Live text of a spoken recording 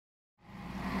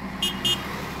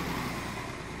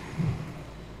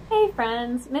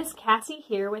friends, Miss Cassie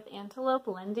here with Antelope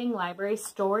Lending Library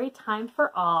Storytime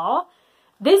for All.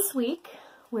 This week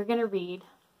we're going to read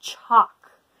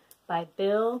Chalk by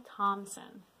Bill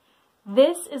Thomson.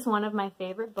 This is one of my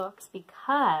favorite books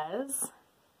because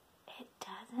it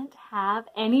doesn't have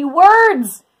any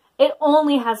words. It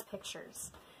only has pictures.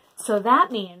 So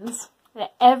that means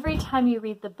that every time you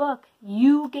read the book,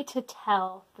 you get to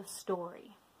tell the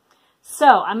story.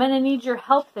 So I'm going to need your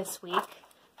help this week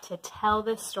to tell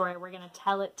this story. We're going to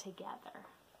tell it together.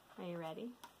 Are you ready?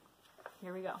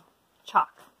 Here we go.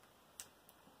 Chalk.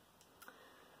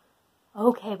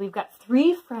 Okay, we've got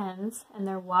 3 friends and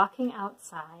they're walking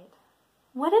outside.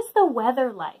 What is the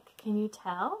weather like? Can you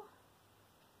tell?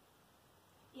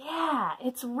 Yeah,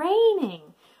 it's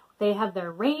raining. They have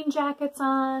their rain jackets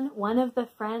on. One of the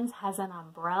friends has an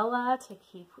umbrella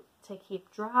to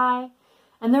keep dry.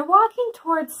 And they're walking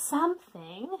towards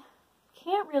something.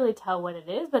 Can't really tell what it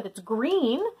is, but it's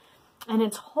green. And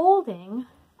it's holding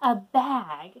a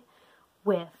bag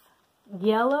with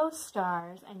yellow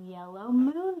stars and yellow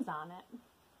moons on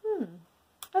it.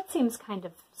 That seems kind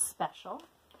of special.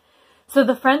 So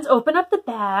the friends open up the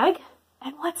bag,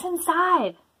 and what's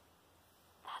inside?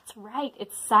 That's right,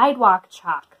 it's sidewalk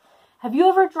chalk. Have you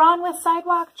ever drawn with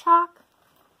sidewalk chalk?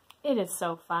 It is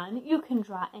so fun. You can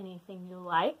draw anything you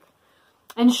like.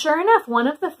 And sure enough, one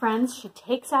of the friends, she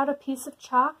takes out a piece of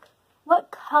chalk.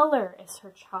 What color is her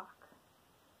chalk?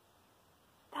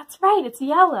 That's right, it's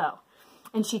yellow.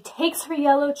 And she takes her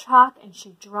yellow chalk and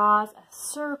she draws a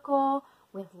circle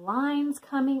with lines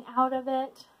coming out of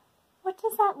it. What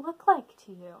does that look like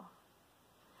to you?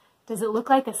 Does it look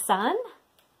like a sun?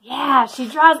 Yeah, she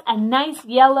draws a nice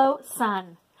yellow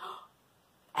sun.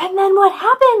 And then what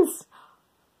happens?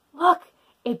 Look,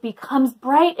 it becomes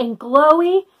bright and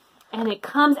glowy, and it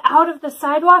comes out of the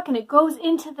sidewalk and it goes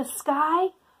into the sky.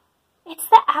 It's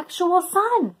the actual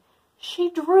sun. She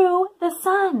drew the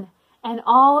sun, and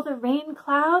all the rain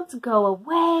clouds go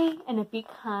away and it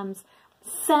becomes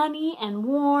sunny and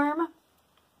warm.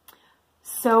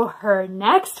 So her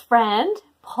next friend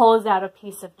pulls out a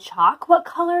piece of chalk. What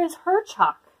color is her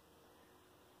chalk?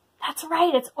 That's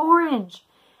right, it's orange.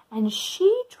 And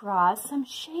she draws some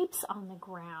shapes on the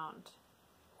ground.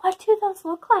 What do those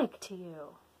look like to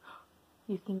you?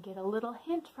 You can get a little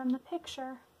hint from the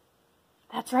picture.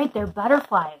 That's right, they're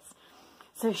butterflies.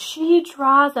 So she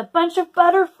draws a bunch of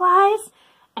butterflies,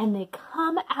 and they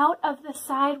come out of the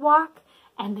sidewalk,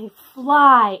 and they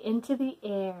fly into the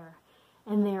air.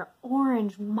 And they're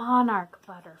orange monarch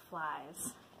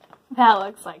butterflies. That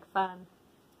looks like fun.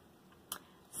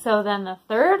 So then the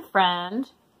third friend,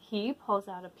 he pulls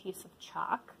out a piece of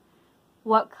chalk.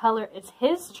 What color is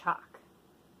his chalk?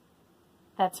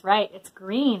 That's right, it's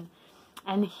green.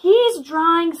 And he's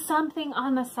drawing something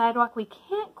on the sidewalk. We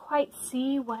can't quite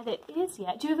see what it is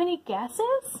yet. Do you have any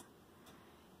guesses?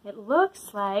 It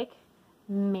looks like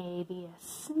maybe a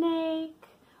snake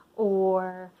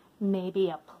or maybe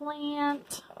a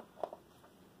plant.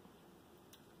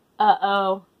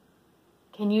 Uh-oh.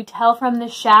 Can you tell from the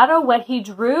shadow what he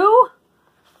drew?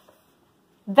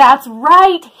 That's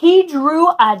right. He drew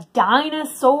a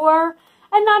dinosaur.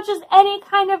 And not just any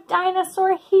kind of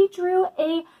dinosaur. He drew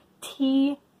a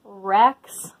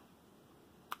T-Rex.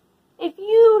 If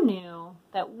you knew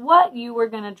that what you were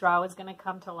going to draw was going to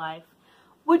come to life,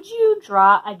 would you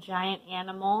draw a giant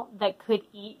animal that could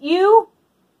eat you?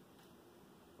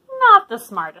 Not the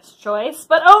smartest choice,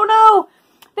 but oh no,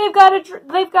 they've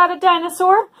got a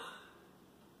dinosaur,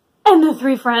 and the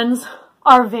 3 friends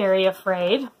are very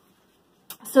afraid.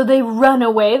 So they run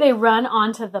away. They run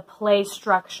onto the play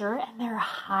structure, and they're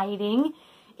hiding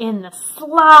in the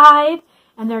slide,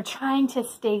 and they're trying to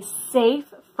stay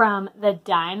safe from the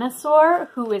dinosaur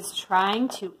who is trying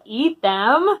to eat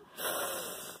them.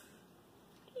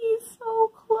 He's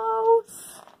so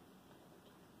close.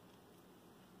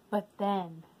 But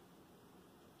then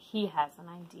he has an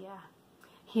idea.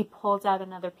 He pulls out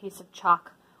another piece of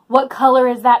chalk. What color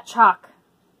is that chalk?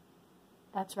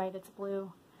 That's right, it's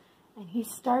blue. And he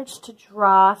starts to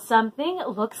draw something. It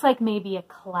looks like maybe a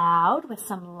cloud with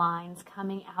some lines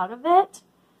coming out of it.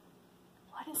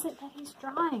 What is it that he's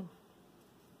drawing?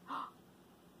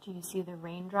 Do you see the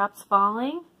raindrops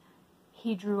falling?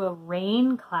 He drew a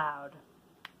rain cloud.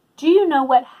 Do you know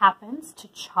what happens to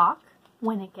chalk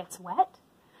when it gets wet?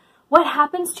 What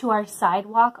happens to our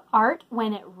sidewalk art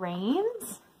when it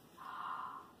rains?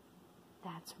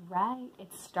 That's right,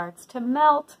 it starts to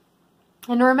melt.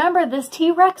 And remember, this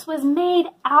T-Rex was made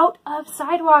out of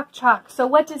sidewalk chalk. So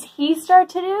what does he start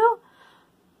to do?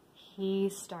 He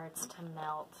starts to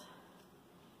melt.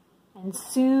 And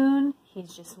soon,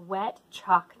 he's just wet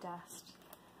chalk dust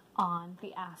on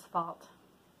the asphalt.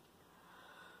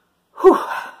 Whew,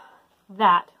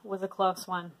 that was a close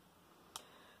one.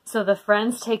 So the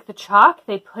friends take the chalk,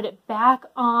 they put it back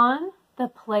on the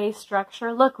play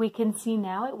structure. Look, we can see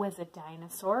now it was a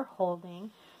dinosaur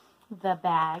holding the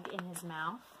bag in his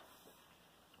mouth.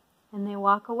 And they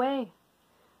walk away,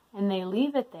 and they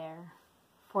leave it there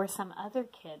for some other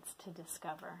kids to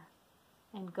discover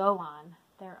and go on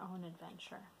their own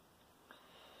adventure.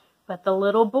 But the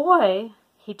little boy,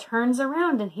 he turns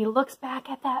around and he looks back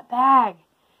at that bag.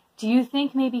 Do you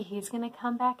think maybe he's going to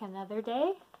come back another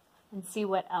day and see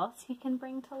what else he can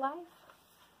bring to life?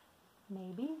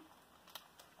 Maybe.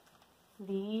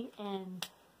 The end.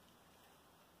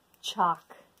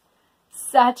 Chalk.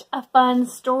 Such a fun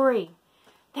story.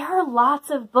 There are lots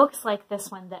of books like this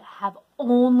one that have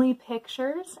only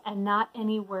pictures and not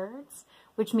any words,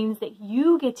 which means that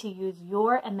you get to use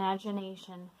your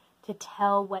imagination to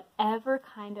tell whatever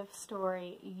kind of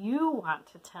story you want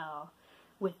to tell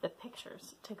with the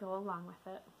pictures to go along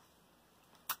with it.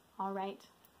 All right.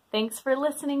 Thanks for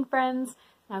listening, friends.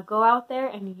 Now go out there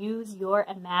and use your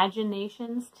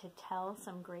imaginations to tell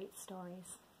some great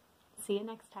stories. See you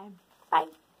next time. Bye.